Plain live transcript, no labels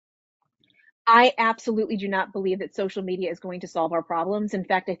I absolutely do not believe that social media is going to solve our problems. In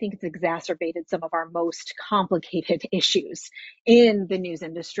fact, I think it's exacerbated some of our most complicated issues in the news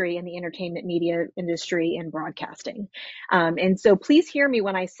industry and the entertainment media industry and broadcasting. And so please hear me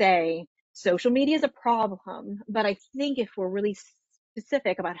when I say social media is a problem, but I think if we're really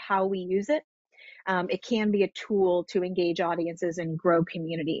specific about how we use it, it can be a tool to engage audiences and grow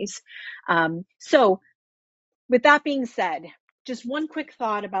communities. So with that being said, just one quick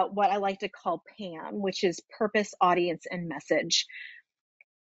thought about what I like to call PAM, which is purpose, audience, and message.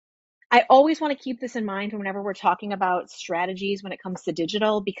 I always want to keep this in mind whenever we're talking about strategies when it comes to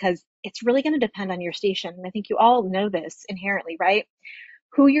digital, because it's really going to depend on your station. And I think you all know this inherently, right?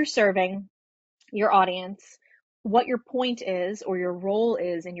 Who you're serving, your audience, what your point is or your role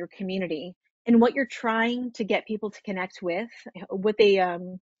is in your community, and what you're trying to get people to connect with, what they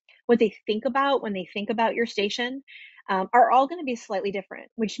think about when they think about your station, are all going to be slightly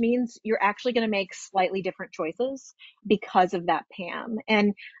different, which means you're actually going to make slightly different choices because of that PAM.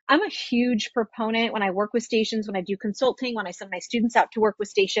 And I'm a huge proponent when I work with stations, when I do consulting, when I send my students out to work with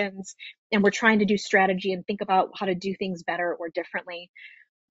stations, and we're trying to do strategy and think about how to do things better or differently,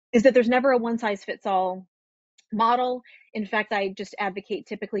 is that there's never a one size fits all model. In fact, I just advocate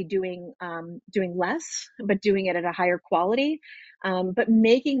typically doing less, but doing it at a higher quality, but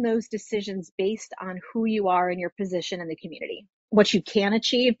making those decisions based on who you are and your position in the community, what you can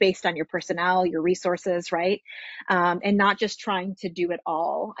achieve based on your personnel, your resources, right? And not just trying to do it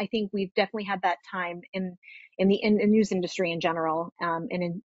all. I think we've definitely had that time in the news industry in general,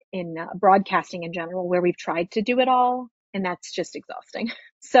 and in broadcasting in general, where we've tried to do it all, and that's just exhausting.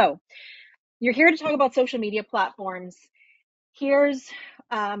 So you're here to talk about social media platforms. Here's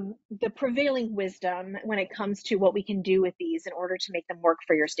the prevailing wisdom when it comes to what we can do with these in order to make them work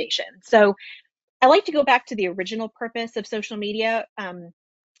for your station. So I like to go back to the original purpose of social media. If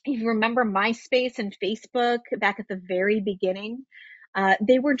you remember MySpace and Facebook back at the very beginning,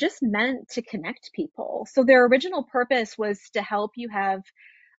 they were just meant to connect people. So their original purpose was to help you have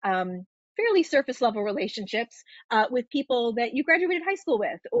fairly surface level relationships with people that you graduated high school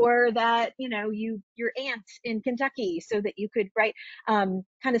with, or that your aunt in Kentucky, so that you could kind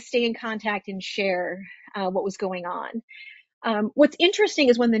of stay in contact and share what was going on. What's interesting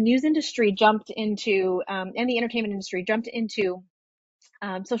is when the news industry jumped into and the entertainment industry jumped into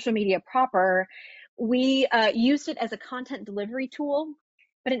social media proper, we used it as a content delivery tool,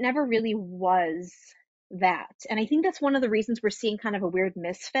 but it never really was that. And I think that's one of the reasons we're seeing kind of a weird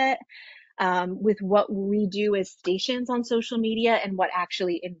misfit with what we do as stations on social media and what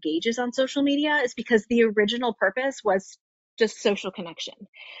actually engages on social media, is because the original purpose was just social connection.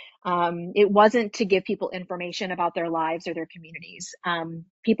 It wasn't to give people information about their lives or their communities.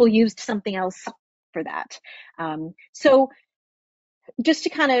 People used something else for that. So just to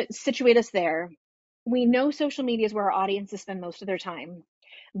kind of situate us there, we know social media is where our audiences spend most of their time.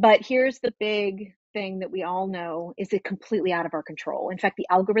 But here's the big thing that we all know, is it completely out of our control. In fact, the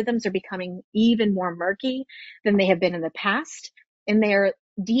algorithms are becoming even more murky than they have been in the past, and they're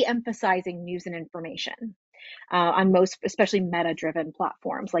de-emphasizing news and information on most, especially meta-driven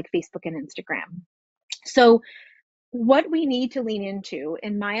platforms like Facebook and Instagram. So what we need to lean into,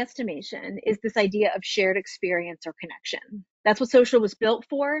 in my estimation, is this idea of shared experience or connection. That's what social was built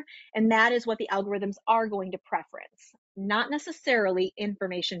for, and that is what the algorithms are going to preference, not necessarily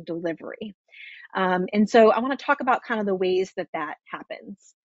information delivery. And so I want to talk about kind of the ways that that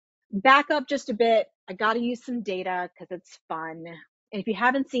happens. Back up just a bit. I got to use some data because it's fun. And if you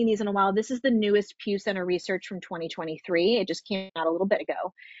haven't seen these in a while, this is the newest Pew Center research from 2023. It just came out a little bit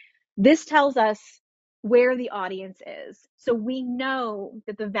ago. This tells us where the audience is. So we know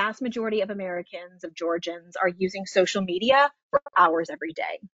that the vast majority of Americans, of Georgians, are using social media for hours every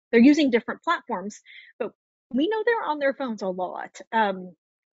day. They're using different platforms, but we know they're on their phones a lot,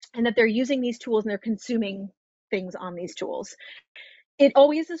 and that they're using these tools and they're consuming things on these tools. It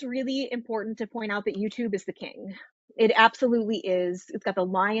always is really important to point out that YouTube is the king. It absolutely is. It's got the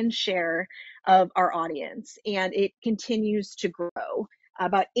lion's share of our audience, and it continues to grow.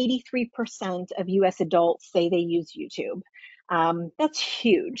 About 83% of US adults say they use YouTube. That's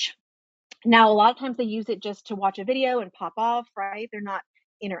huge. Now, a lot of times they use it just to watch a video and pop off, right? They're not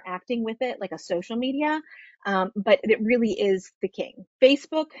interacting with it like a social media, but it really is the king.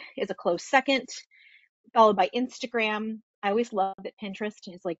 Facebook is a close second, followed by Instagram. I always love that Pinterest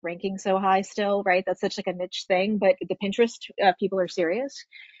is like ranking so high still, right? That's such like a niche thing, but the Pinterest people are serious.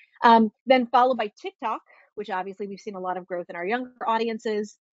 Then followed by TikTok, which obviously we've seen a lot of growth in our younger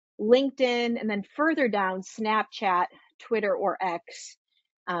audiences, LinkedIn, and then further down, Snapchat, Twitter, or X.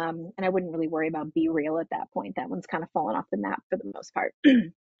 And I wouldn't really worry about BeReal at that point. That one's kind of fallen off the map for the most part.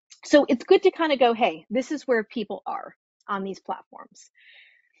 So it's good to kind of go, hey, this is where people are on these platforms.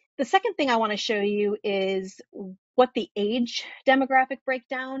 The second thing I want to show you is what the age demographic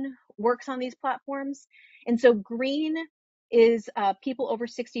breakdown works on these platforms. And so green is people over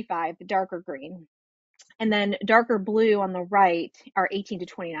 65, the darker green. And then darker blue on the right are 18 to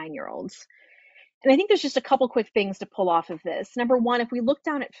 29-year-olds. And I think there's just a couple quick things to pull off of this. Number one, if we look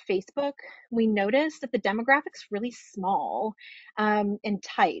down at Facebook, we notice that the demographic's really small and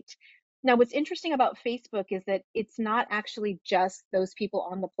tight. Now, what's interesting about Facebook is that it's not actually just those people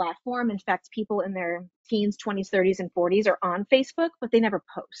on the platform. In fact, people in their teens, 20s, 30s, and 40s are on Facebook, but they never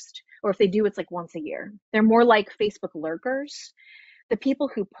post. Or if they do, it's like once a year. They're more like Facebook lurkers. The people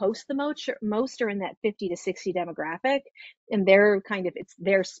who post the most are in that 50 to 60 demographic, and they're kind of, it's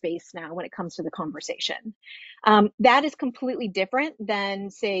their space now when it comes to the conversation. That is completely different than,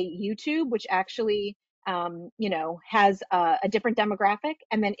 say, YouTube, which actually has a different demographic,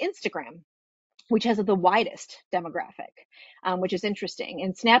 and then Instagram, which has the widest demographic, which is interesting.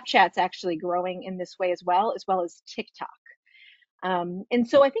 And Snapchat's actually growing in this way as well as TikTok. And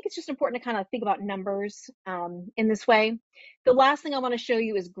so I think it's just important to kind of think about numbers in this way. The last thing I want to show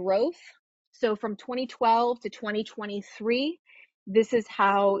you is growth. So from 2012 to 2023, this is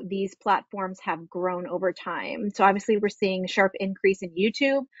how these platforms have grown over time. So obviously we're seeing a sharp increase in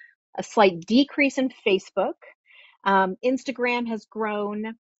YouTube, a slight decrease in Facebook. Instagram has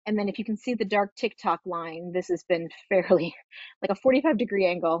grown. And then if you can see the dark TikTok line, this has been fairly like a 45-degree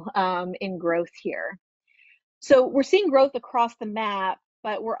angle in growth here. So we're seeing growth across the map,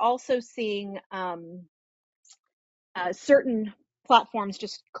 but we're also seeing certain platforms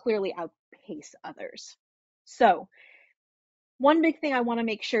just clearly outpace others. So one big thing I want to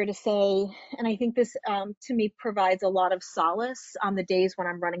make sure to say, and I think this to me provides a lot of solace on the days when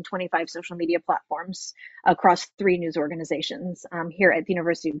I'm running 25 social media platforms across 3 news organizations here at the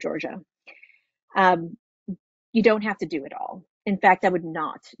University of Georgia. You don't have to do it all. In fact, I would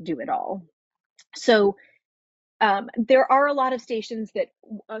not do it all. So there are a lot of stations that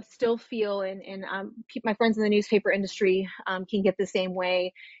still feel, and my friends in the newspaper industry can get the same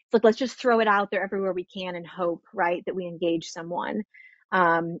way. It's like, let's just throw it out there everywhere we can and hope, right, that we engage someone.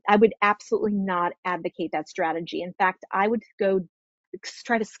 I would absolutely not advocate that strategy. In fact, I would go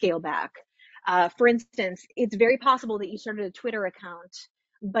try to scale back. For instance, it's very possible that you started a Twitter account,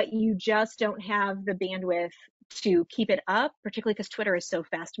 but you just don't have the bandwidth to keep it up, particularly because Twitter is so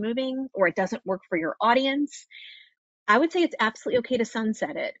fast moving, or it doesn't work for your audience. I would say it's absolutely okay to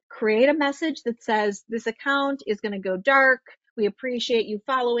sunset it. Create a message that says this account is going to go dark. We appreciate you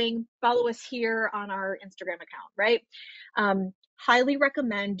following. Follow us here on our Instagram account, right? Highly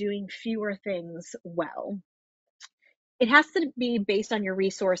recommend doing fewer things well. It has to be based on your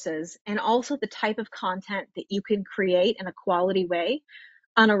resources and also the type of content that you can create in a quality way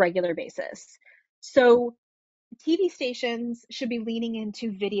on a regular basis. So TV stations should be leaning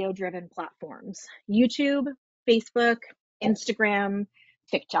into video-driven platforms. YouTube, Facebook, Instagram,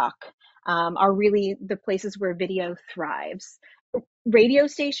 TikTok are really the places where video thrives. Radio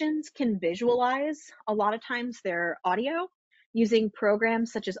stations can visualize a lot of times their audio using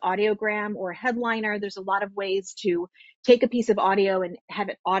programs such as Audiogram or Headliner. There's a lot of ways to take a piece of audio and have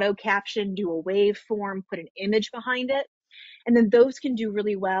it auto caption, do a waveform, put an image behind it. And then those can do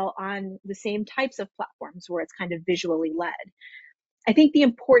really well on the same types of platforms where it's kind of visually led. I think the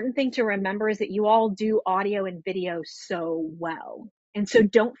important thing to remember is that you all do audio and video so well. And so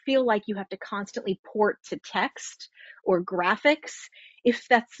don't feel like you have to constantly port to text or graphics if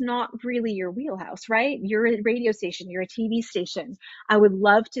that's not really your wheelhouse, right? You're a radio station, you're a TV station. I would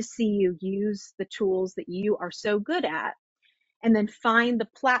love to see you use the tools that you are so good at, and then find the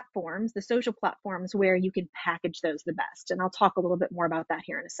platforms, the social platforms where you can package those the best. And I'll talk a little bit more about that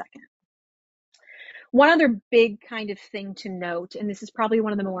here in a second. One other big kind of thing to note, and this is probably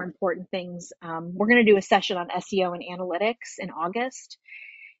one of the more important things, we're going to do a session on SEO and analytics in August.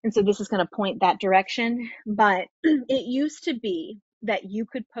 And so this is going to point that direction. But it used to be that you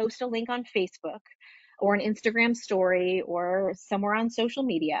could post a link on Facebook or an Instagram story or somewhere on social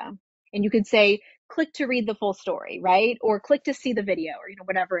media, and you could say, click to read the full story, right? Or click to see the video, or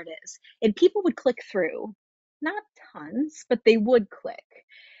whatever it is. And people would click through, not tons, but they would click.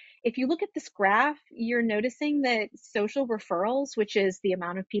 If you look at this graph, you're noticing that social referrals, which is the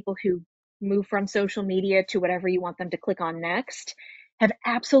amount of people who move from social media to whatever you want them to click on next, have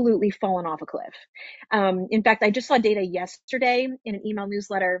absolutely fallen off a cliff. In fact, I just saw data yesterday in an email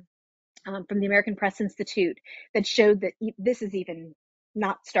newsletter from the American Press Institute that showed that this is even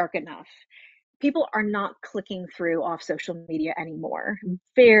not stark enough. People are not clicking through off social media anymore.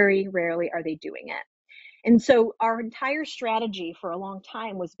 Very rarely are they doing it. And so our entire strategy for a long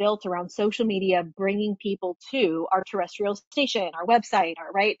time was built around social media, bringing people to our terrestrial station, our website,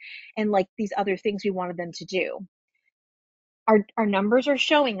 our right, and like these other things we wanted them to do. Our numbers are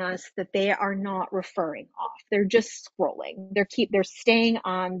showing us that they are not referring off. They're just scrolling. They're staying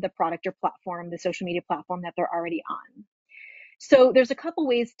on the product or platform, the social media platform that they're already on. So there's a couple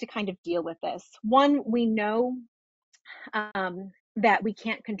ways to kind of deal with this. One, we know that we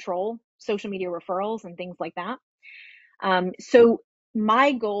can't control social media referrals and things like that. So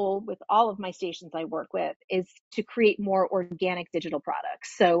my goal with all of my stations I work with is to create more organic digital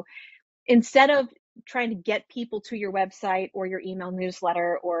products. So instead of trying to get people to your website or your email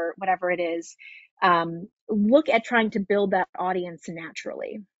newsletter or whatever it is, look at trying to build that audience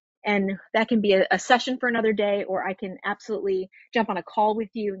naturally. And that can be a session for another day, or I can absolutely jump on a call with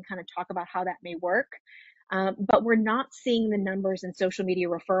you and kind of talk about how that may work. But we're not seeing the numbers in social media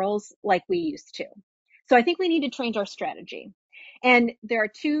referrals like we used to. So I think we need to change our strategy. And there are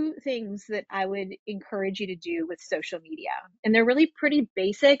two things that I would encourage you to do with social media. And they're really pretty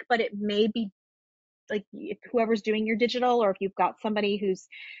basic, but it may be like if whoever's doing your digital, or if you've got somebody who's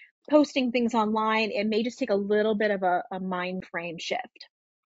posting things online, it may just take a little bit of a mind frame shift.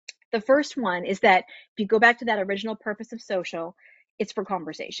 The first one is that if you go back to that original purpose of social, it's for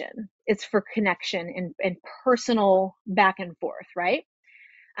conversation, it's for connection and personal back and forth, right?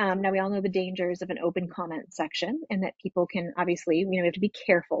 Now we all know the dangers of an open comment section, and that people can obviously, we have to be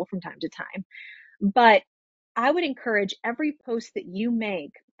careful from time to time. But I would encourage every post that you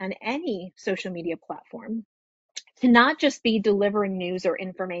make on any social media platform to not just be delivering news or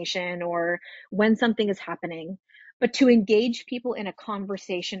information or when something is happening, but to engage people in a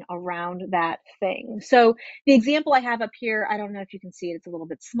conversation around that thing. So the example I have up here, I don't know if you can see it, it's a little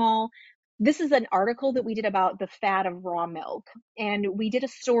bit small. This is an article that we did about the fat of raw milk. And we did a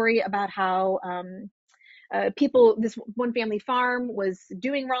story about how this one family farm was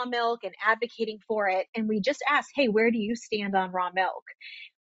doing raw milk and advocating for it. And we just asked, hey, where do you stand on raw milk?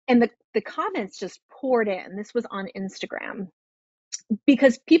 And the comments just poured in. This was on Instagram,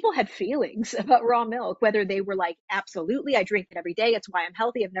 because people had feelings about raw milk, whether they were like, absolutely, I drink it every day, it's why I'm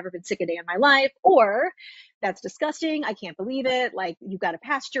healthy, I've never been sick a day in my life, or that's disgusting, I can't believe it, like you've got to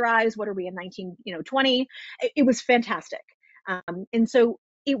pasteurize, what are we in 1920? It was fantastic. And so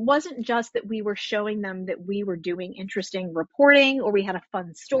it wasn't just that we were showing them that we were doing interesting reporting or we had a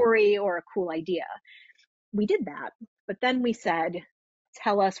fun story or a cool idea. We did that, but then we said,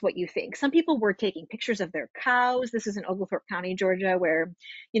 tell us what you think. Some people were taking pictures of their cows. This is in Oglethorpe County, Georgia, where,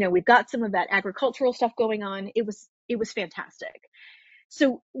 we've got some of that agricultural stuff going on. It was fantastic.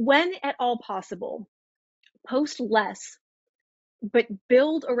 So when at all possible, post less, but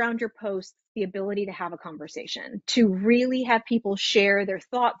build around your posts the ability to have a conversation, to really have people share their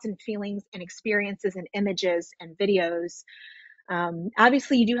thoughts and feelings and experiences and images and videos.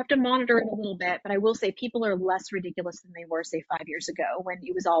 Obviously, you do have to monitor it a little bit, but I will say people are less ridiculous than they were, say, 5 years ago when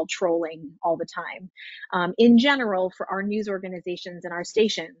it was all trolling all the time. In general, for our news organizations and our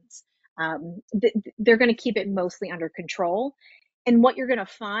stations, they're going to keep it mostly under control. And what you're going to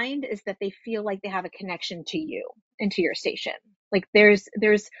find is that they feel like they have a connection to you and to your station. Like there's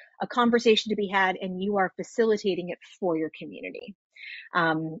a conversation to be had, and you are facilitating it for your community.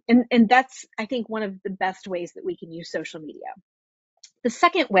 And that's, I think, one of the best ways that we can use social media. The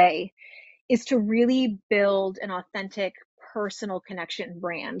second way is to really build an authentic personal connection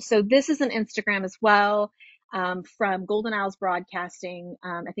brand. So this is an Instagram as well, from Golden Isles Broadcasting.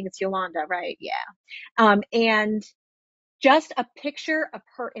 I think it's Yolanda, right? Yeah. And just a picture of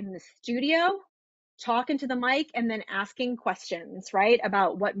her in the studio talking to the mic and then asking questions, right?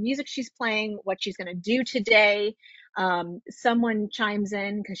 About what music she's playing, what she's going to do today. Someone chimes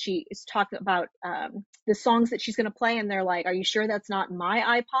in because she is talking about the songs that she's going to play, and they're like, are you sure that's not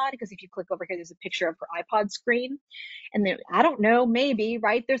my iPod? Because if you click over here, there's a picture of her iPod screen. And then, I don't know, maybe,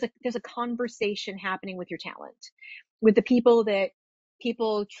 right? There's a conversation happening with your talent, with the people that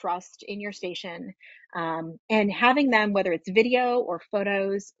people trust in your station, and having them, whether it's video or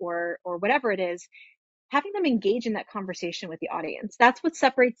photos or whatever it is, having them engage in that conversation with the audience. That's what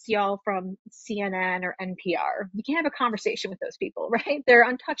separates y'all from CNN or NPR. You can't have a conversation with those people, right? They're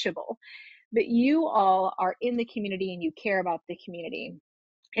untouchable. But you all are in the community and you care about the community.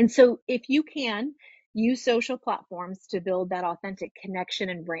 And so if you can use social platforms to build that authentic connection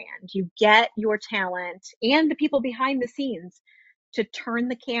and brand, you get your talent and the people behind the scenes to turn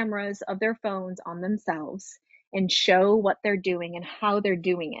the cameras of their phones on themselves and show what they're doing and how they're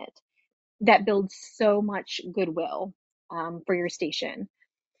doing it. That builds so much goodwill for your station.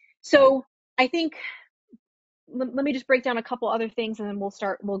 So I think let me just break down a couple other things and then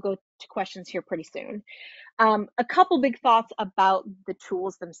we'll go to questions here pretty soon. A couple big thoughts about the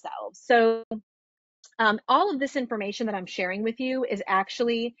tools themselves. So all of this information that I'm sharing with you is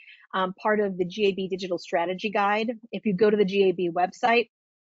actually part of the GAB Digital Strategy Guide. If you go to the GAB website,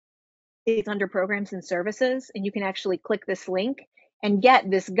 it's under Programs and Services, and you can actually click this link and get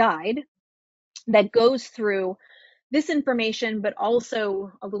this guide that goes through this information, but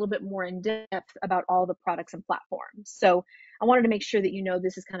also a little bit more in depth about all the products and platforms. So I wanted to make sure that you know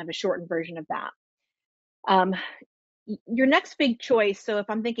this is kind of a shortened version of that. Your next big choice. So if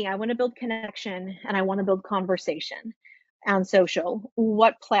I'm thinking I want to build connection and I want to build conversation on social,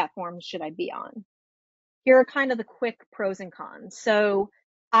 what platforms should I be on? Here are kind of the quick pros and cons. So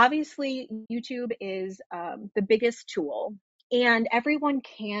obviously YouTube is the biggest tool and everyone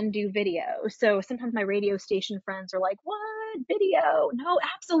can do video. So sometimes my radio station friends are like, what, video? No,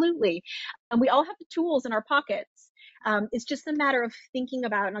 absolutely. We all have the tools in our pockets. It's just a matter of thinking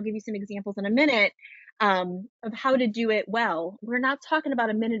about, and I'll give you some examples in a minute, of how to do it well. We're not talking about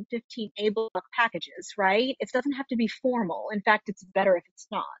a minute 15 A block packages, right? It doesn't have to be formal. In fact, it's better if it's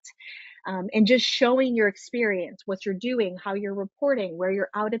not. And just showing your experience, what you're doing, how you're reporting, where you're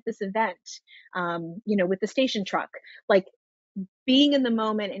out at this event, with the station truck, like being in the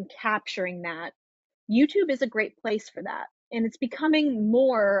moment and capturing that. YouTube is a great place for that. And it's becoming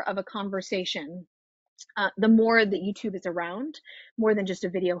more of a conversation. The more that YouTube is around, more than just a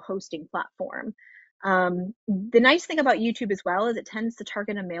video hosting platform. The nice thing about YouTube as well is it tends to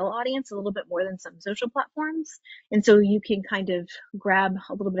target a male audience a little bit more than some social platforms. And so you can kind of grab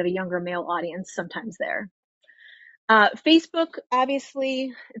a little bit of a younger male audience sometimes there. Facebook,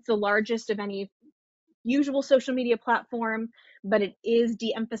 obviously, it's the largest of any usual social media platform, but it is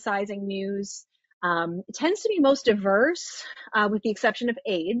de-emphasizing news. It tends to be most diverse, with the exception of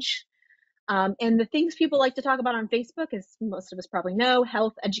age. And the things people like to talk about on Facebook, as most of us probably know,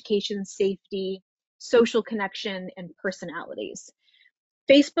 health, education, safety, social connection, and personalities.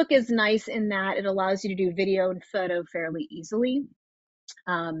 Facebook is nice in that it allows you to do video and photo fairly easily.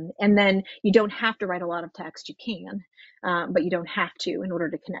 And then you don't have to write a lot of text. You can, but you don't have to in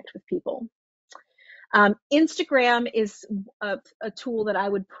order to connect with people. Instagram is a tool that I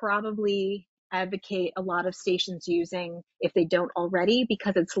would probably advocate a lot of stations using if they don't already,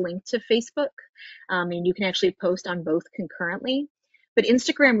 because it's linked to Facebook, and you can actually post on both concurrently. But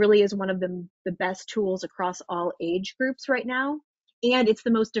Instagram really is one of the best tools across all age groups right now. And it's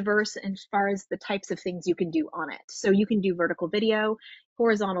the most diverse as far as the types of things you can do on it. So you can do vertical video,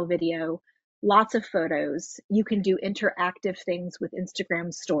 horizontal video, lots of photos. You can do interactive things with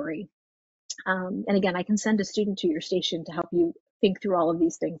Instagram Story. And again, I can send a student to your station to help you think through all of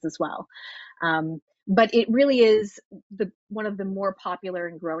these things as well. But it really is one of the more popular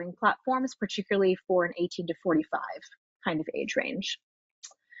and growing platforms, particularly for an 18 to 45 kind of age range.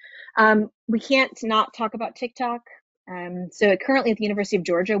 We can't not talk about TikTok. So currently at the University of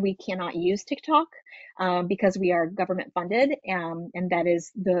Georgia, we cannot use TikTok because we are government funded, and that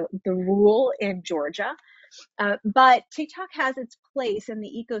is the rule in Georgia. But TikTok has its place in the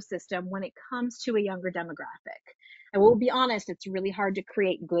ecosystem when it comes to a younger demographic. I will be honest, it's really hard to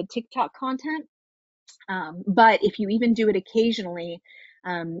create good TikTok content. But if you even do it occasionally,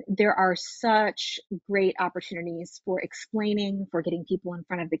 there are such great opportunities for explaining, for getting people in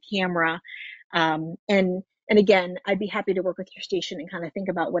front of the camera. And again, I'd be happy to work with your station and kind of think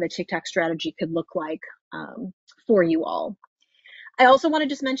about what a TikTok strategy could look like for you all. I also want to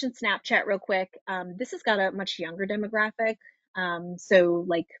just mention Snapchat real quick. This has got a much younger demographic. So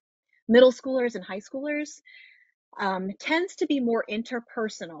like middle schoolers and high schoolers. Tends to be more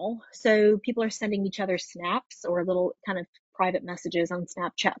interpersonal. So people are sending each other snaps or little kind of private messages on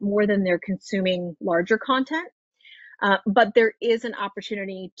Snapchat more than they're consuming larger content. But there is an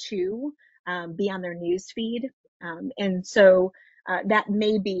opportunity to be on their news feed. And so that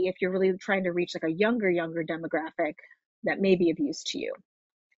may be, if you're really trying to reach like a younger demographic, that may be of use to you.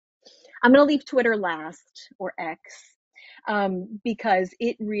 I'm going to leave Twitter last, or X, because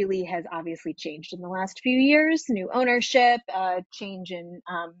it really has obviously changed in the last few years. New ownership, change in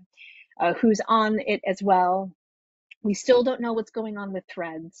who's on it as well. We still don't know what's going on with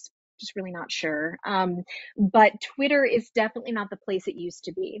Threads, just really not sure. But Twitter is definitely not the place it used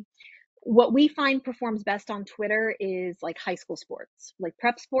to be. What we find performs best on Twitter is like high school sports, like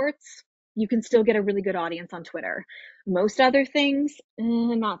prep sports. You can still get a really good audience on Twitter. Most other things,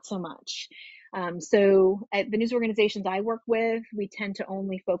 not so much. So at the news organizations I work with, we tend to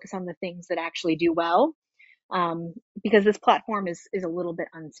only focus on the things that actually do well, because this platform is a little bit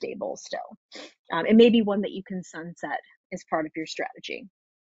unstable still. It may be one that you can sunset as part of your strategy.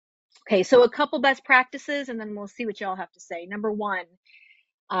 Okay, so a couple best practices, and then we'll see what y'all have to say. Number one,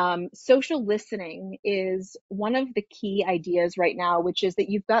 social listening is one of the key ideas right now, which is that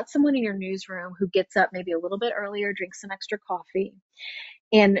you've got someone in your newsroom who gets up maybe a little bit earlier, drinks some extra coffee,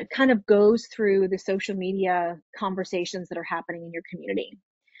 and kind of goes through the social media conversations that are happening in your community.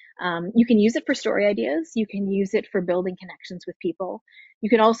 You can use it for story ideas. You can use it for building connections with people. You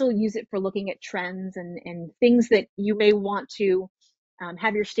can also use it for looking at trends and things that you may want to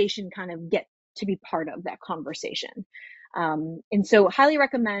have your station kind of get to be part of that conversation. And so highly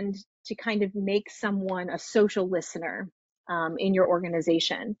recommend to kind of make someone a social listener in your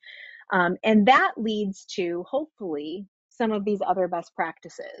organization. And that leads to hopefully some of these other best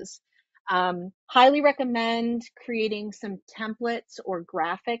practices. Highly recommend creating some templates or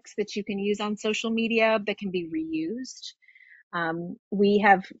graphics that you can use on social media that can be reused. We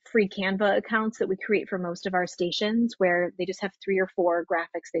have free Canva accounts that we create for most of our stations where they just have 3 or 4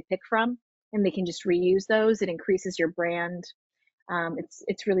 graphics they pick from and they can just reuse those. It increases your brand.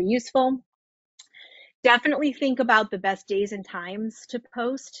 It's really useful. Definitely think about the best days and times to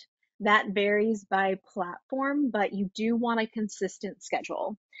post. That varies by platform, but you do want a consistent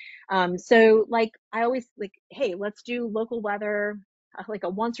schedule. So like I always like, hey, let's do local weather like a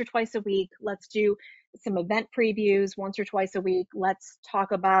once or twice a week. Let's do some event previews once or twice a week. Let's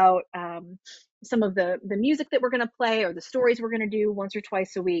talk about some of the music that we're going to play or the stories we're going to do once or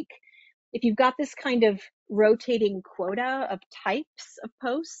twice a week. If you've got this kind of rotating quota of types of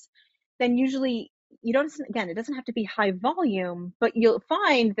posts, then usually you don't, again, it doesn't have to be high volume, but you'll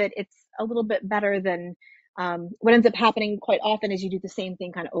find that it's a little bit better than what ends up happening quite often is you do the same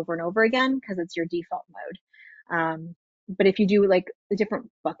thing kind of over and over again because it's your default mode. But if you do like the different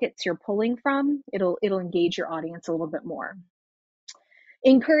buckets you're pulling from, it'll engage your audience a little bit more.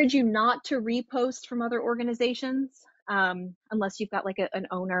 Encourage you not to repost from other organizations unless you've got like an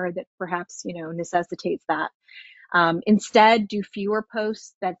owner that perhaps necessitates that. Instead, do fewer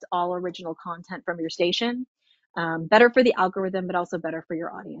posts that's all original content from your station. Better for the algorithm, but also better for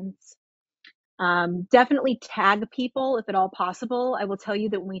your audience. Definitely tag people if at all possible. I will tell you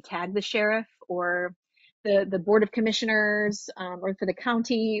that when we tag the sheriff or the board of commissioners or for the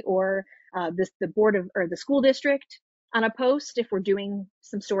county or the board of or the school district on a post, if we're doing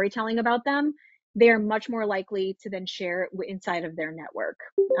some storytelling about them, they are much more likely to then share it inside of their network.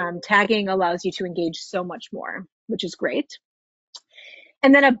 Tagging allows you to engage so much more, which is great.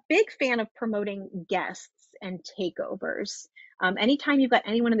 And then a big fan of promoting guests and takeovers. Anytime you've got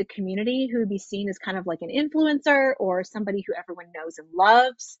anyone in the community who would be seen as kind of like an influencer or somebody who everyone knows and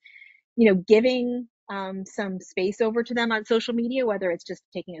loves, giving some space over to them on social media, whether it's just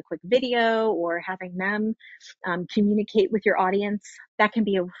taking a quick video or having them communicate with your audience, that can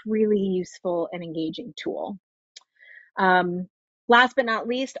be a really useful and engaging tool. Last but not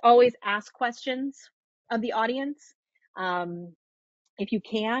least, always ask questions of the audience. If you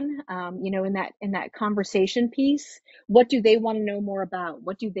can, in that conversation piece, what do they want to know more about?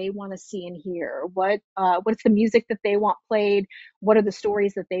 What do they want to see and hear? What's the music that they want played? What are the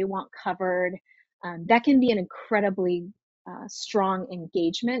stories that they want covered? That can be an incredibly strong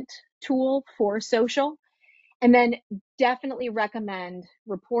engagement tool for social. And then definitely recommend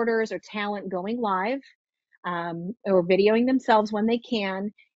reporters or talent going live or videoing themselves when they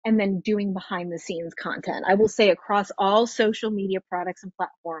can, and then doing behind the scenes content. I will say across all social media products and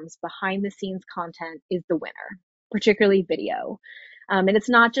platforms, behind the scenes content is the winner, particularly video. And it's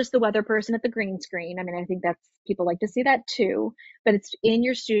not just the weather person at the green screen. I mean, I think that's people like to see that too, but it's in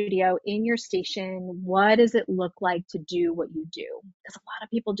your studio, in your station. What does it look like to do what you do? Because a lot of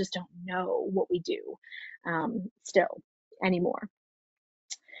people just don't know what we do still anymore.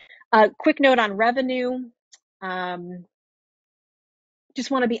 Quick note on revenue. Just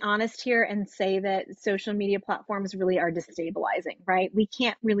want to be honest here and say that social media platforms really are destabilizing, right? We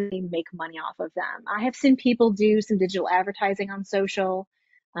can't really make money off of them. I have seen people do some digital advertising on social,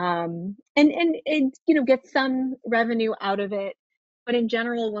 and get some revenue out of it. But in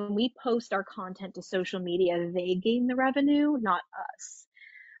general, when we post our content to social media, they gain the revenue, not us.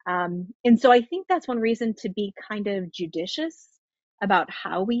 And so I think that's one reason to be kind of judicious about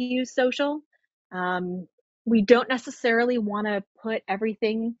how we use social. We don't necessarily want to put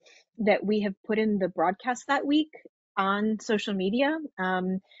everything that we have put in the broadcast that week on social media.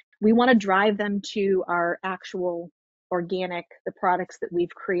 We want to drive them to our actual organic, the products that we've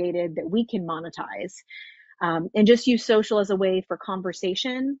created that we can monetize, and just use social as a way for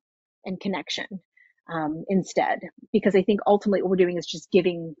conversation and connection instead. Because I think ultimately what we're doing is just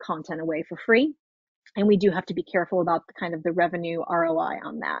giving content away for free. And we do have to be careful about the kind of the revenue ROI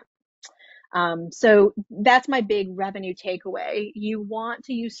on that. So that's my big revenue takeaway. You want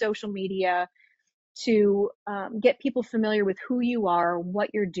to use social media to get people familiar with who you are, what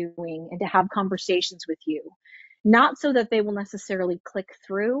you're doing, and to have conversations with you. Not so that they will necessarily click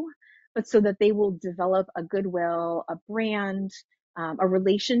through, but so that they will develop a goodwill, a brand, a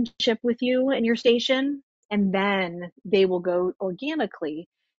relationship with you and your station, and then they will go organically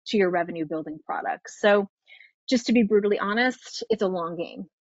to your revenue building products. So, just to be brutally honest, it's a long game.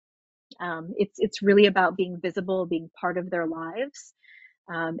 It's really about being visible, being part of their lives,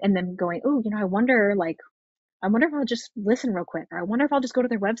 and then going, oh, I wonder if I'll just listen real quick, or I wonder if I'll just go to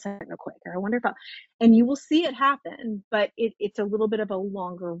their website real quick, or I wonder if I'll, and you will see it happen, but it's a little bit of a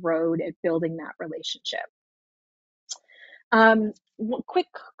longer road at building that relationship. Um,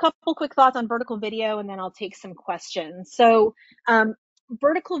 couple quick thoughts on vertical video, and then I'll take some questions. So,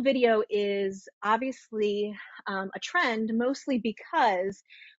 vertical video is obviously a trend, mostly because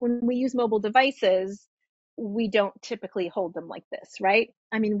when we use mobile devices, we don't typically hold them like this, right?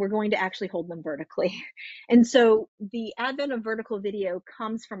 I mean, we're going to actually hold them vertically. And so the advent of vertical video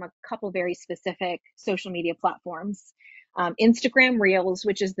comes from a couple very specific social media platforms. Instagram Reels,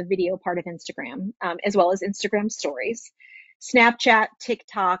 which is the video part of Instagram, as well as Instagram Stories, Snapchat,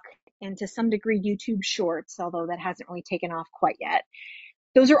 TikTok, and to some degree YouTube Shorts, although that hasn't really taken off quite yet.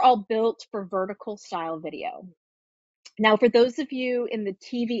 Those are all built for vertical style video. Now, for those of you in the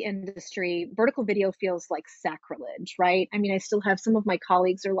TV industry, vertical video feels like sacrilege, right? I mean, I still have some of my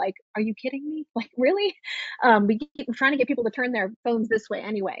colleagues are like, "Are you kidding me? Like, really?" We're trying to get people to turn their phones this way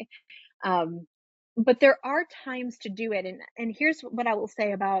anyway. Um, but there are times to do it, and here's what I will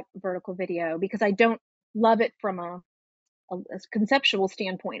say about vertical video, because I don't love it from a conceptual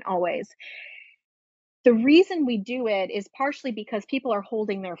standpoint always. The reason we do it is partially because people are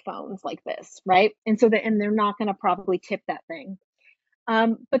holding their phones like this, right? And they're not going to probably tip that thing.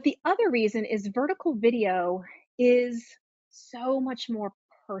 But the other reason is vertical video is so much more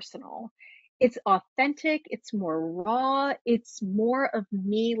personal. It's authentic, it's more raw, it's more of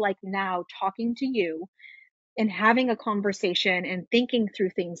me like now talking to you and having a conversation and thinking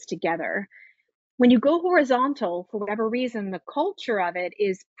through things together. When you go horizontal, for whatever reason, the culture of it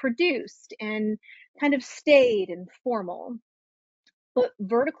is produced and kind of staid and formal. But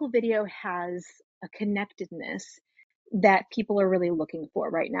vertical video has a connectedness that people are really looking for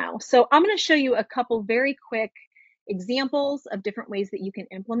right now. So I'm going to show you a couple very quick examples of different ways that you can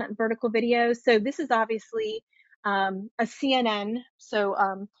implement vertical videos. So this is obviously a CNN, so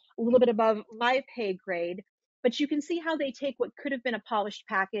a little bit above my pay grade, but you can see how they take what could have been a polished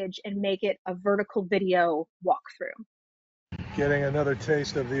package and make it a vertical video walkthrough. Getting another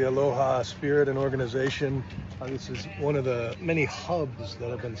taste of the Aloha spirit and organization. This is one of the many hubs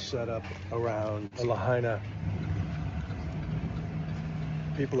that have been set up around Lahaina.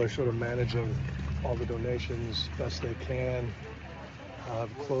 People are sort of managing all the donations best they can.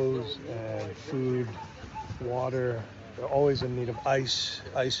 Clothes and food, water. They're always in need of ice.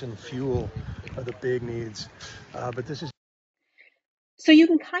 Ice and fuel are the big needs. But this is So you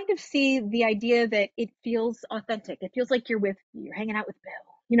can kind of see the idea that it feels authentic. It feels like you're hanging out with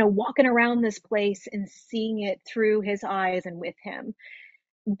Bill, walking around this place and seeing it through his eyes and with him.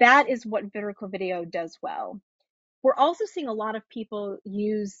 That is what vertical video does well. We're also seeing a lot of people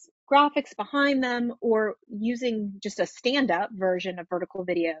use graphics behind them or using just a stand-up version of vertical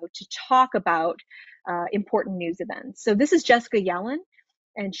video to talk about important news events. So this is Jessica Yellen,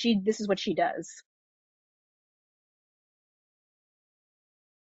 and this is what she does.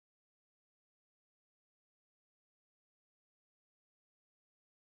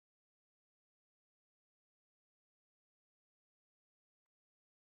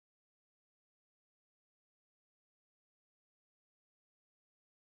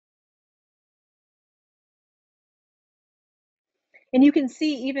 And you can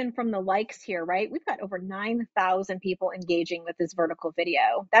see even from the likes here, right? We've got over 9,000 people engaging with this vertical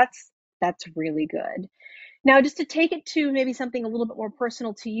video. That's really good. Now, just to take it to maybe something a little bit more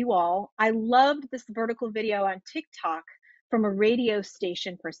personal to you all, I loved this vertical video on TikTok from a radio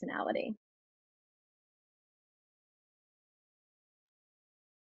station personality.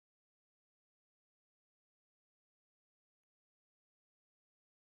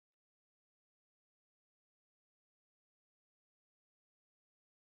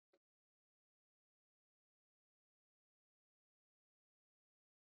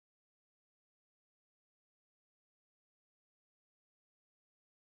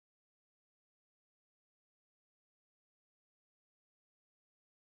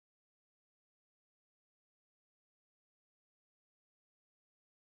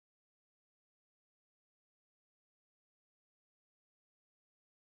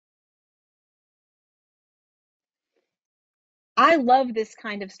 I love this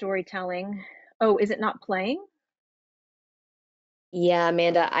kind of storytelling. Oh, is it not playing? Yeah,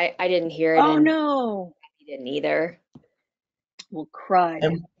 Amanda, I didn't hear it Oh and no. he didn't either. Well, crud.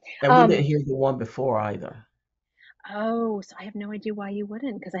 And we didn't Um, hear the one before either. oh, so I have no idea why you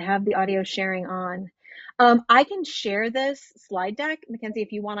wouldn't, because I have the audio sharing on. I can share this slide deck, Mackenzie,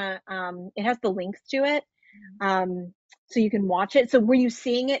 if you want to. It has the links to it, so you can watch it. So were you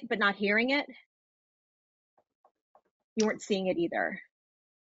seeing it but not hearing it? You weren't seeing it either.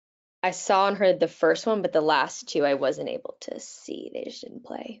 I saw and heard the first one, but the last two I wasn't able to see. They just didn't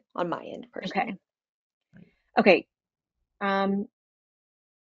play on my end personally. Okay. Um,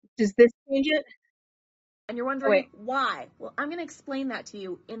 does this change it? And you're Oh, wondering wait, why? Well, I'm going to explain that to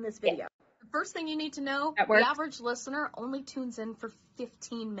you in this Yeah. video. The first thing you need to know, that the worked. average listener only tunes in for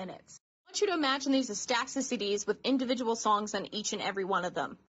 15 minutes. I want you to imagine these as stacks of CDs with individual songs on each and every one of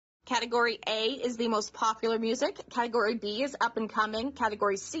them. Category A is the most popular music. Category B is up and coming.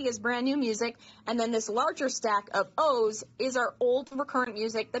 Category C is brand new music. And then this larger stack of O's is our old recurrent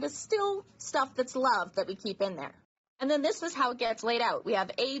music that is still stuff that's loved that we keep in there. And then this is how it gets laid out. We have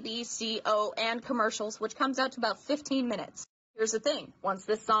A, B, C, O, and commercials, which comes out to about 15 minutes. Here's the thing. Once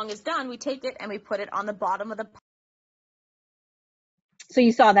this song is done, we take it and we put it on the bottom of the... So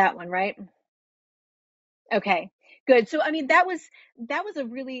you saw that one, right? Okay, good. So, I mean, that was a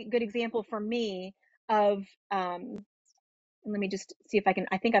really good example for me of, let me just see if I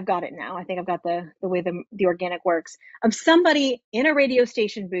think I've got it now. I think I've got the way the organic works, of somebody in a radio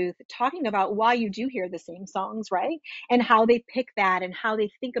station booth talking about why you do hear the same songs, right? And how they pick that and how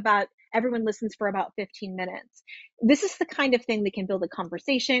they think about everyone listens for about 15 minutes. This is the kind of thing that can build a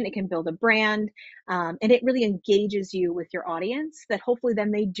conversation, it can build a brand, and it really engages you with your audience, that hopefully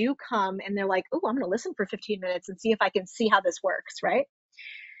then they do come and they're like, oh, I'm going to listen for 15 minutes and see if I can see how this works, right?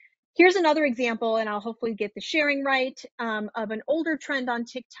 Here's another example, and I'll hopefully get the sharing right, of an older trend on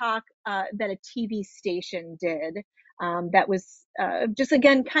TikTok that a TV station did. That was just,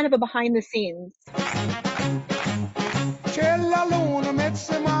 again, kind of a behind the scenes.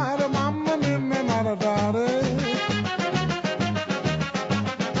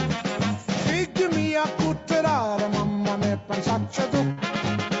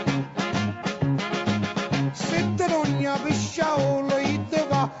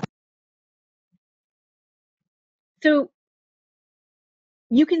 So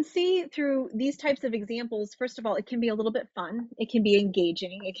you can see through these types of examples, first of all, it can be a little bit fun. It can be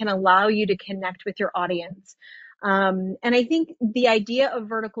engaging. It can allow you to connect with your audience. And I think the idea of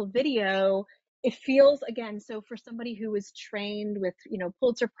vertical video, it feels, again, so for somebody who is trained with,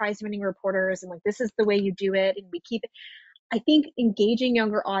 Pulitzer Prize winning reporters and like, this is the way you do it, and we keep it. I think engaging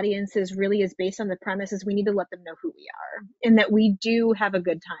younger audiences really is based on the premises we need to let them know who we are, and that we do have a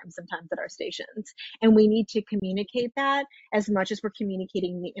good time sometimes at our stations. And we need to communicate that as much as we're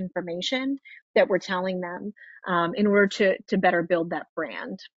communicating the information that we're telling them, in order to better build that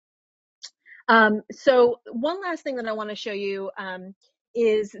brand. So one last thing that I want to show you,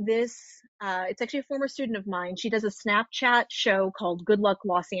 is this. It's actually a former student of mine. She does a Snapchat show called Good Luck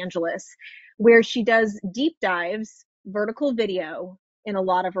Los Angeles, where she does deep dives, vertical video, in a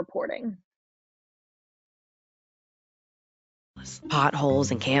lot of reporting. Potholes,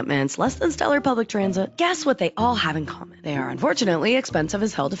 encampments, less than stellar public transit. Guess what they all have in common? They are unfortunately expensive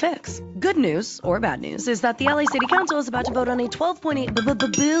as hell to fix. Good news, or bad news, is that the LA City Council is about to vote on a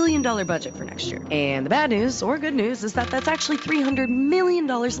 $12.8 billion budget for next year. And the bad news, or good news, is that that's actually $300 million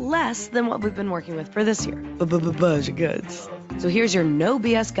less than what we've been working with for this year. Budget goods. So here's your no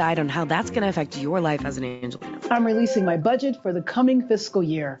BS guide on how that's going to affect your life as an Angelino. I'm releasing my budget for the coming fiscal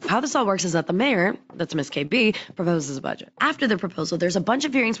year. How this all works is that the mayor, that's Miss KB, proposes a budget. After the proposal, there's a bunch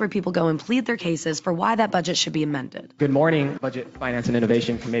of hearings where people go and plead their cases for why that budget should be amended. Good morning, Budget, Finance, and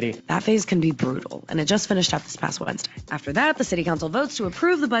Innovation Committee. That phase can be brutal, and it just finished up this past Wednesday. After that, the City Council votes to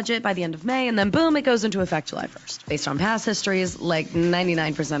approve the budget by the end of May, and then boom, it goes into effect July 1st. Based on past histories, like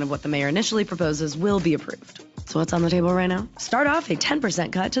 99% of what the mayor initially proposes will be approved. So what's on the table right now? Start off a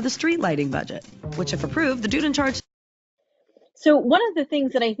 10% cut to the street lighting budget, which if approved, the dude in charge. So one of the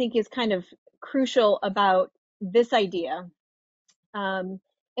things that I think is kind of crucial about this idea, and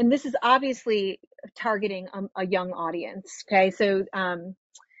this is obviously targeting a young audience, okay? So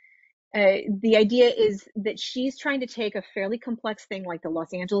the idea is that she's trying to take a fairly complex thing like the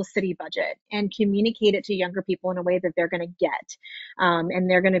Los Angeles city budget and communicate it to younger people in a way that they're going to get, and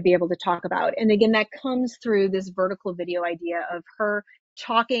they're going to be able to talk about. And again, that comes through this vertical video idea of her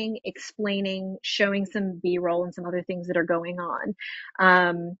talking, explaining, showing some B-roll and some other things that are going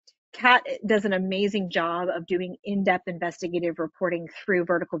on. Kat does an amazing job of doing in-depth investigative reporting through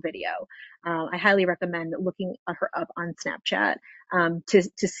vertical video. I highly recommend looking her up on Snapchat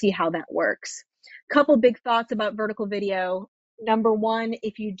to see how that works. Couple big thoughts about vertical video. Number one,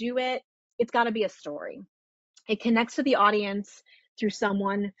 if you do it, it's got to be a story. It connects to the audience through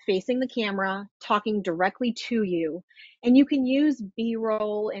someone facing the camera, talking directly to you. And you can use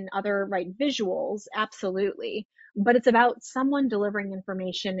B-roll and other visuals, absolutely. But it's about someone delivering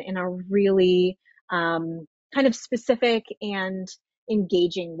information in a really kind of specific and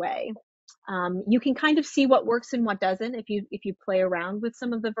engaging way. You can kind of see what works and what doesn't if you play around with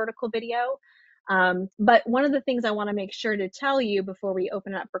some of the vertical video. But one of the things I want to make sure to tell you before we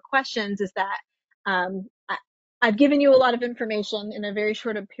open it up for questions is that I've given you a lot of information in a very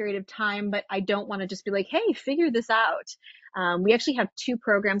short period of time, but I don't want to just be like, hey, figure this out. We actually have 2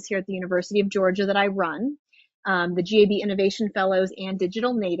 programs here at the University of Georgia that I run, the GAB Innovation Fellows and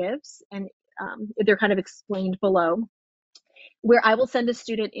Digital Natives, and they're kind of explained below, where I will send a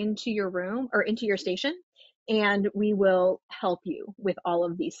student into your room or into your station, and we will help you with all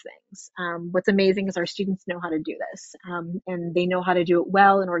of these things. What's amazing is our students know how to do this, and they know how to do it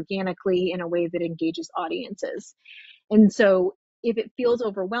well and organically in a way that engages audiences. And so if it feels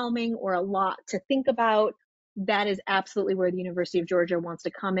overwhelming or a lot to think about, that is absolutely where the University of Georgia wants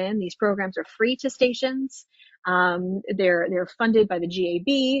to come in. These programs are free to stations. They're funded by the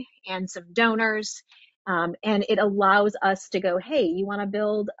GAB and some donors. And it allows us to go, hey, you want to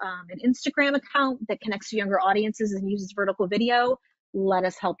build an Instagram account that connects to younger audiences and uses vertical video? Let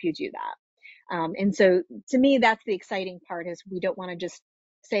us help you do that. And so to me, that's the exciting part, is we don't want to just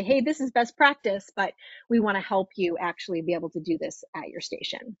say, hey, this is best practice, but we want to help you actually be able to do this at your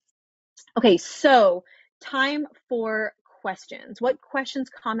station. Okay, so time for questions. What questions,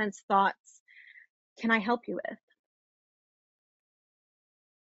 comments, thoughts can I help you with?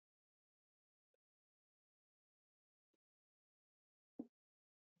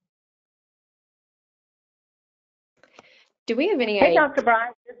 Do we have any Hey, Dr.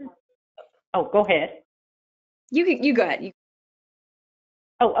 Bryce. Oh, go ahead. You go ahead.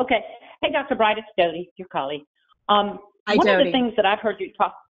 Oh, okay. Hey, Dr. Bright, it's Jody, your colleague. Hi, one Jody. of the things that I've heard you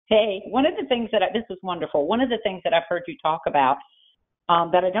talk. Hey, one of the things that this is wonderful. One of the things that I've heard you talk about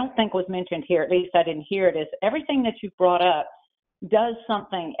that I don't think was mentioned here, at least I didn't hear it, is everything that you've brought up does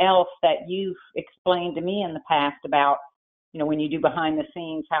something else that you've explained to me in the past about, when you do behind the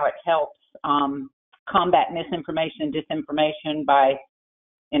scenes, how it helps combat misinformation and disinformation by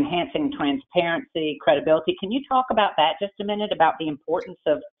enhancing transparency, credibility. Can you talk about that just a minute, about the importance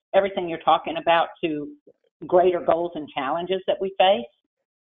of everything you're talking about to greater goals and challenges that we face?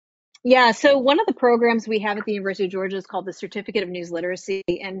 Yeah, so one of the programs we have at the University of Georgia is called the Certificate of News Literacy.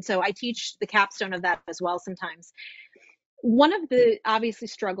 And so I teach the capstone of that as well sometimes. One of the obviously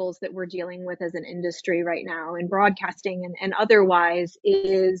struggles that we're dealing with as an industry right now in broadcasting and otherwise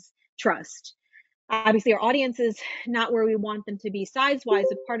is trust. Obviously, our audience is not where we want them to be size-wise,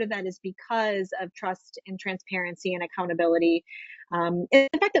 but part of that is because of trust and transparency and accountability. And the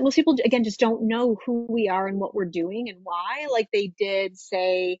fact that most people, again, just don't know who we are and what we're doing and why, like they did,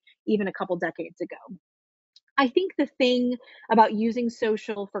 say, even a couple decades ago. I think the thing about using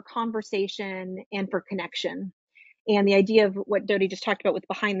social for conversation and for connection, and the idea of what Dodi just talked about with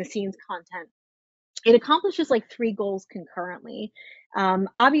behind-the-scenes content, it accomplishes like 3 goals concurrently.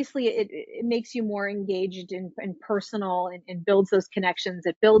 Obviously, it makes you more engaged and personal and builds those connections.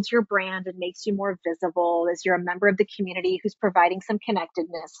 It builds your brand and makes you more visible as you're a member of the community who's providing some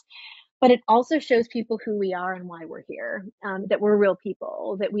connectedness. But it also shows people who we are and why we're here, that we're real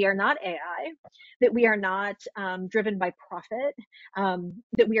people, that we are not AI, that we are not driven by profit,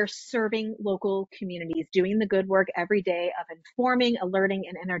 that we are serving local communities, doing the good work every day of informing, alerting,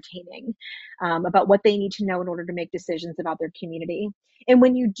 and entertaining about what they need to know in order to make decisions about their community. And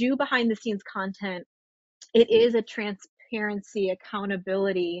when you do behind the scenes content, it is a transparency,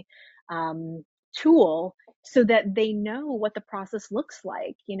 accountability tool so that they know what the process looks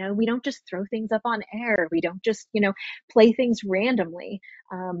like. We don't just throw things up on air. We don't just, play things randomly.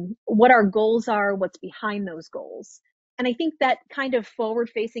 What our goals are, what's behind those goals. And I think that kind of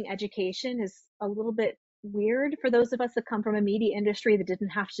forward-facing education is a little bit weird for those of us that come from a media industry that didn't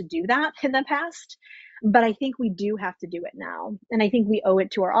have to do that in the past. But I think we do have to do it now. And I think we owe it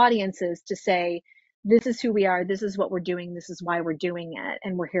to our audiences to say, this is who we are, this is what we're doing, this is why we're doing it,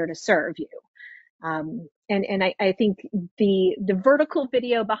 and we're here to serve you. And I think the vertical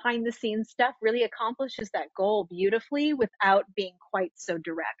video behind the scenes stuff really accomplishes that goal beautifully without being quite so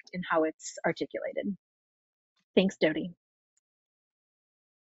direct in how it's articulated. Thanks, Dodi.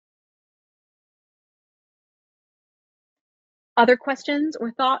 Other questions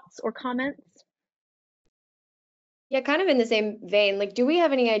or thoughts or comments? Yeah, kind of in the same vein, like, do we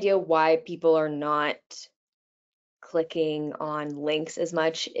have any idea why people are not clicking on links as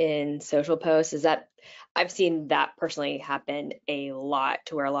much in social posts? Is that, I've seen that personally happen a lot,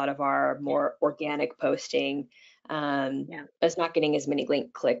 to where a lot of our more organic posting is not getting as many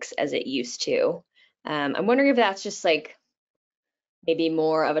link clicks as it used to. I'm wondering if that's just like maybe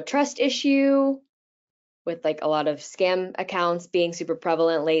more of a trust issue, with like a lot of scam accounts being super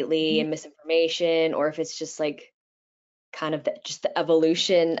prevalent lately and misinformation, or if it's just like kind of just the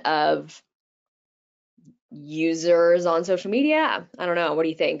evolution of users on social media. I don't know. What do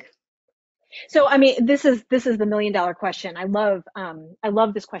you think? So, I mean, this is the $1 million question. I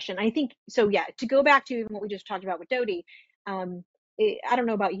love this question. I think so. Yeah. To go back to even what we just talked about with Dodie, I don't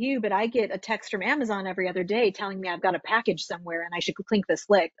know about you, but I get a text from Amazon every other day telling me I've got a package somewhere and I should click this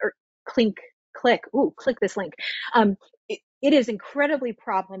link or click this link. It is incredibly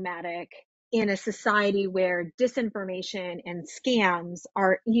problematic in a society where disinformation and scams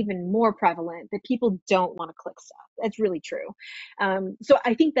are even more prevalent, that people don't want to click stuff. That's really true. So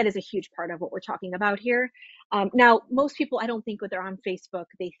I think that is a huge part of what we're talking about here. Now, most people, I don't think when they're on Facebook,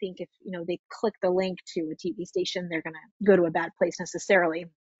 they think if, they click the link to a TV station, they're going to go to a bad place necessarily.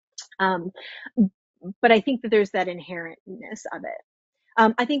 But I think that there's that inherentness of it.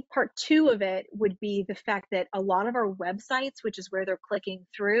 I think part two of it would be the fact that a lot of our websites, which is where they're clicking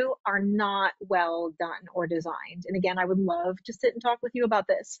through, are not well done or designed. And again, I would love to sit and talk with you about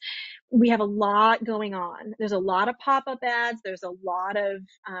this. We have a lot going on. There's a lot of pop-up ads. There's a lot of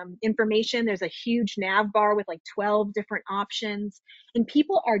information. There's a huge nav bar with like 12 different options. And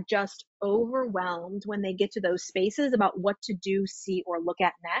people are just overwhelmed when they get to those spaces about what to do, see, or look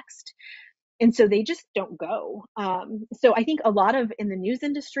at next. And so they just don't go. So I think a lot of in the news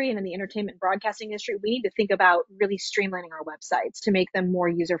industry and in the entertainment broadcasting industry, we need to think about really streamlining our websites to make them more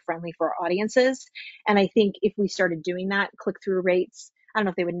user friendly for our audiences. And I think if we started doing that, click-through rates, I don't know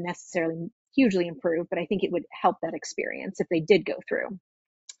if they would necessarily hugely improve, but I think it would help that experience if they did go through.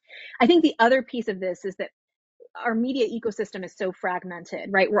 I think the other piece of this is that our media ecosystem is so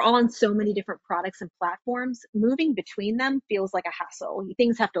fragmented, right? We're all on so many different products and platforms. Moving between them feels like a hassle.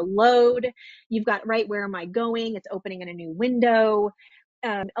 Things have to load. You've got, right, where am I going? It's opening in a new window.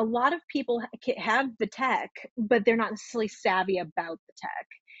 A lot of people have the tech, but they're not necessarily savvy about the tech.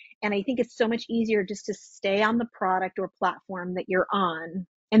 And I think it's so much easier just to stay on the product or platform that you're on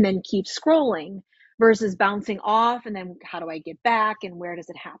and then keep scrolling versus bouncing off. And then how do I get back and where does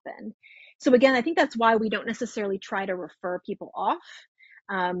it happen? So again, I think that's why we don't necessarily try to refer people off,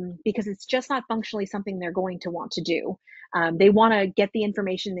 because it's just not functionally something they're going to want to do. They want to get the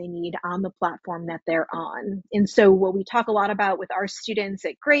information they need on the platform that they're on. And so what we talk a lot about with our students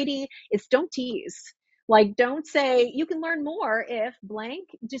at Grady is don't tease. Like, don't say you can learn more if blank.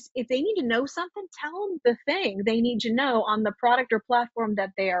 Just if they need to know something, tell them the thing they need to know on the product or platform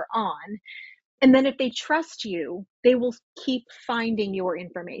that they are on. And then if they trust you, they will keep finding your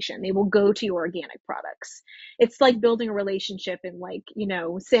information. They will go to your organic products. It's like building a relationship and like,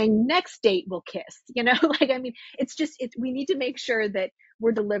 saying next date we'll kiss, we need to make sure that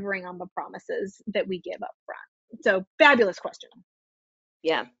we're delivering on the promises that we give up front. So fabulous question.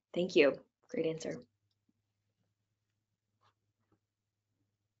 Yeah, thank you. Great answer.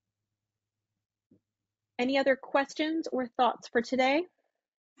 Any other questions or thoughts for today?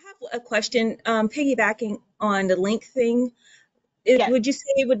 I have a question, piggybacking on the link thing. Would you say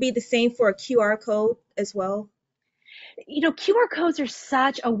it would be the same for a QR code as well? QR codes are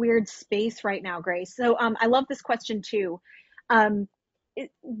such a weird space right now, Grace. So I love this question too.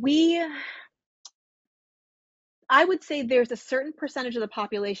 I would say there's a certain percentage of the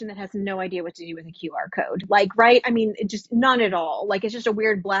population that has no idea what to do with a QR code. Like, right? I mean, just none at all. Like, it's just a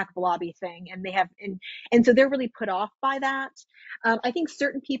weird black blobby thing. And they have, and so they're really put off by that. I think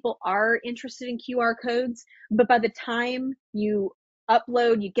certain people are interested in QR codes, but by the time you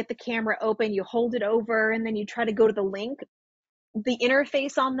upload, you get the camera open, you hold it over, and then you try to go to the link, the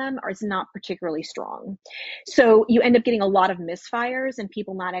interface on them is not particularly strong. So you end up getting a lot of misfires and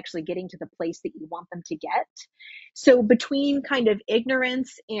people not actually getting to the place that you want them to get. So between kind of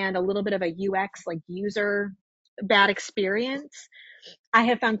ignorance and a little bit of a UX, like user bad experience, I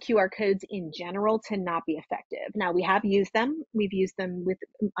have found QR codes in general to not be effective. Now, we have used them. We've used them with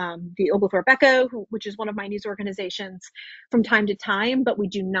the Oglethorpe Echo, which is one of my news organizations, from time to time, but we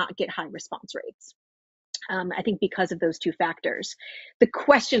do not get high response rates. I think because of those two factors. The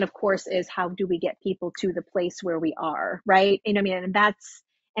question, of course, is how do we get people to the place where we are, right? And I mean, and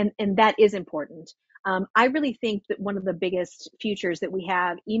that is important. I really think that one of the biggest futures that we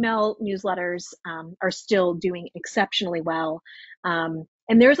have, email newsletters are still doing exceptionally well.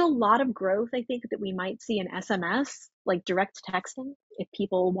 And there's a lot of growth, I think, that we might see in SMS, like direct texting, if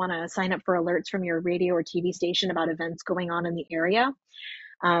people want to sign up for alerts from your radio or TV station about events going on in the area,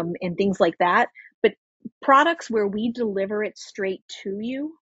 and things like that. But products where we deliver it straight to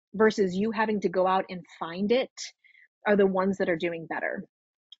you versus you having to go out and find it are the ones that are doing better.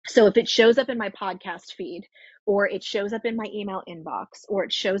 So if it shows up in my podcast feed, or it shows up in my email inbox, or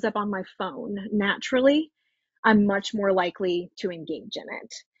it shows up on my phone naturally, I'm much more likely to engage in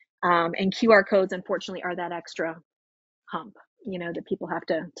it. And QR codes, unfortunately, are that extra hump, that people have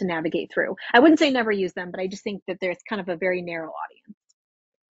to navigate through. I wouldn't say never use them, but I just think that there's kind of a very narrow audience.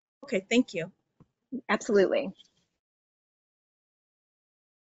 Okay, thank you. Absolutely.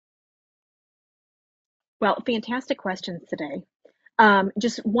 Well, fantastic questions today.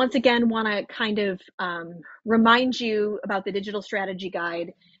 Just once again, want to kind of remind you about the digital strategy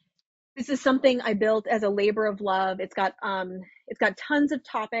guide. This is something I built as a labor of love. It's got tons of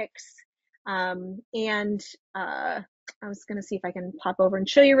topics, and I was going to see if I can pop over and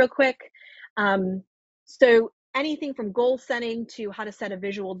show you real quick. So anything from goal setting to how to set a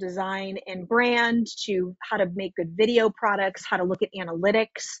visual design and brand, to how to make good video products, how to look at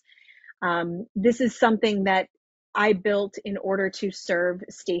analytics. This is something that I built in order to serve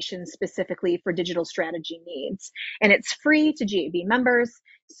stations specifically for digital strategy needs. And it's free to GAB members.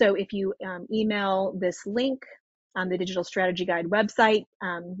 So if you email this link on the Digital Strategy Guide website,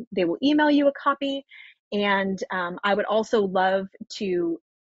 they will email you a copy. And I would also love to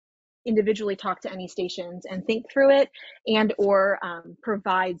individually talk to any stations and think through it, and or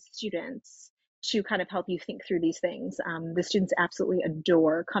provide students to kind of help you think through these things. The students absolutely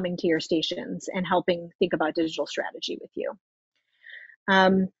adore coming to your stations and helping think about digital strategy with you.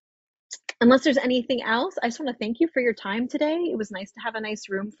 Unless there's anything else, I just want to thank you for your time today. It was nice to have a nice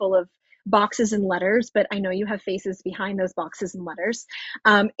room full of boxes and letters, but I know you have faces behind those boxes and letters.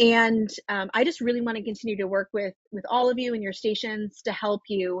 I just really want to continue to work with all of you and your stations to help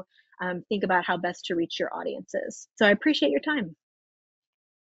you think about how best to reach your audiences. So I appreciate your time.